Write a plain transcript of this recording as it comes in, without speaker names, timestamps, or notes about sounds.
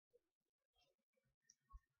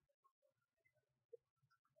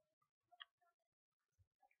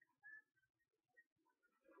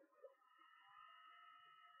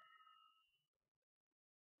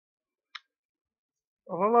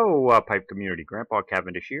Well, hello, pipe community. Grandpa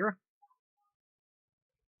Cavendish here.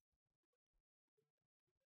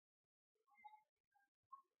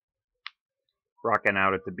 Rocking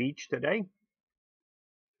out at the beach today.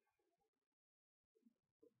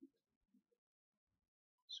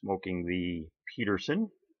 Smoking the Peterson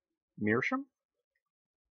Meerschaum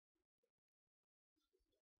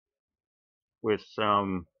with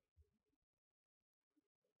some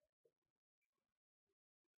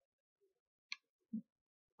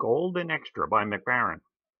Golden Extra by MacBaren.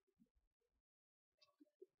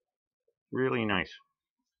 Really nice.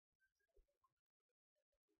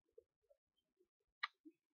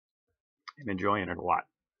 I'm enjoying it a lot.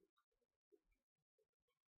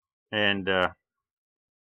 And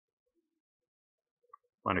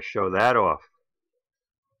want to show that off.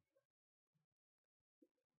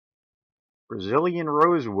 Brazilian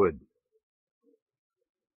Rosewood.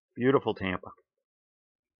 Beautiful Tampa.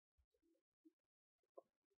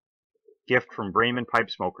 Gift from Bremen Pipe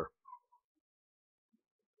Smoker.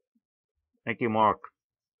 Thank you, Mark.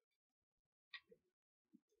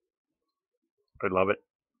 I love it,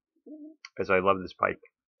 as I love this pipe.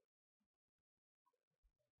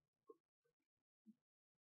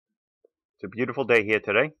 It's a beautiful day here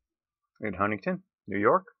today in Huntington, New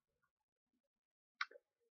York.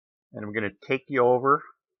 And I'm going to take you over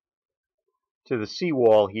to the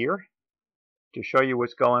seawall here to show you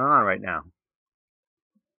what's going on right now.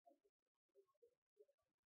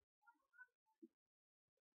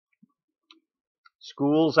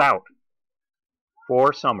 School's out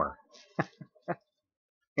for summer.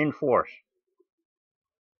 In force.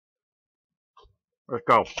 Let's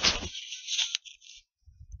go.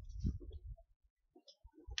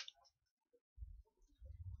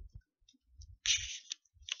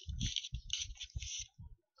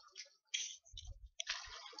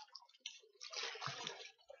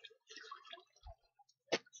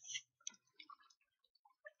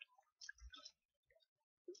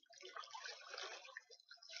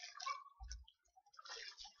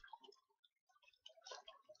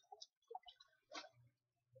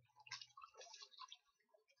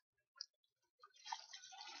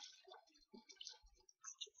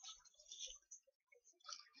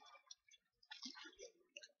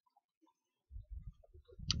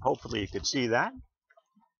 Hopefully you could see that.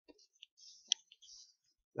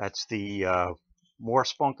 That's the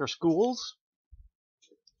Moorspunker schools.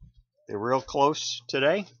 They're real close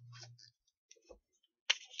today.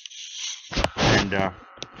 And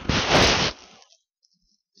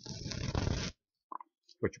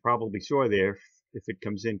what you probably saw there, if it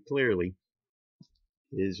comes in clearly,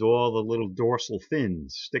 is all the little dorsal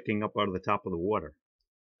fins sticking up out of the top of the water.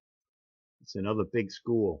 It's another big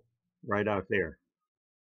school right out there.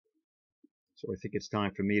 So I think it's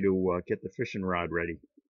time for me to get the fishing rod ready.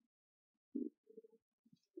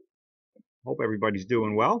 Hope everybody's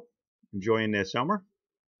doing well, enjoying their summer.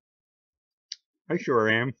 I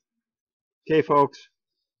sure am. Okay, folks.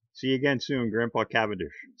 See you again soon. Grandpa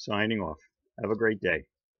Cavendish signing off. Have a great day.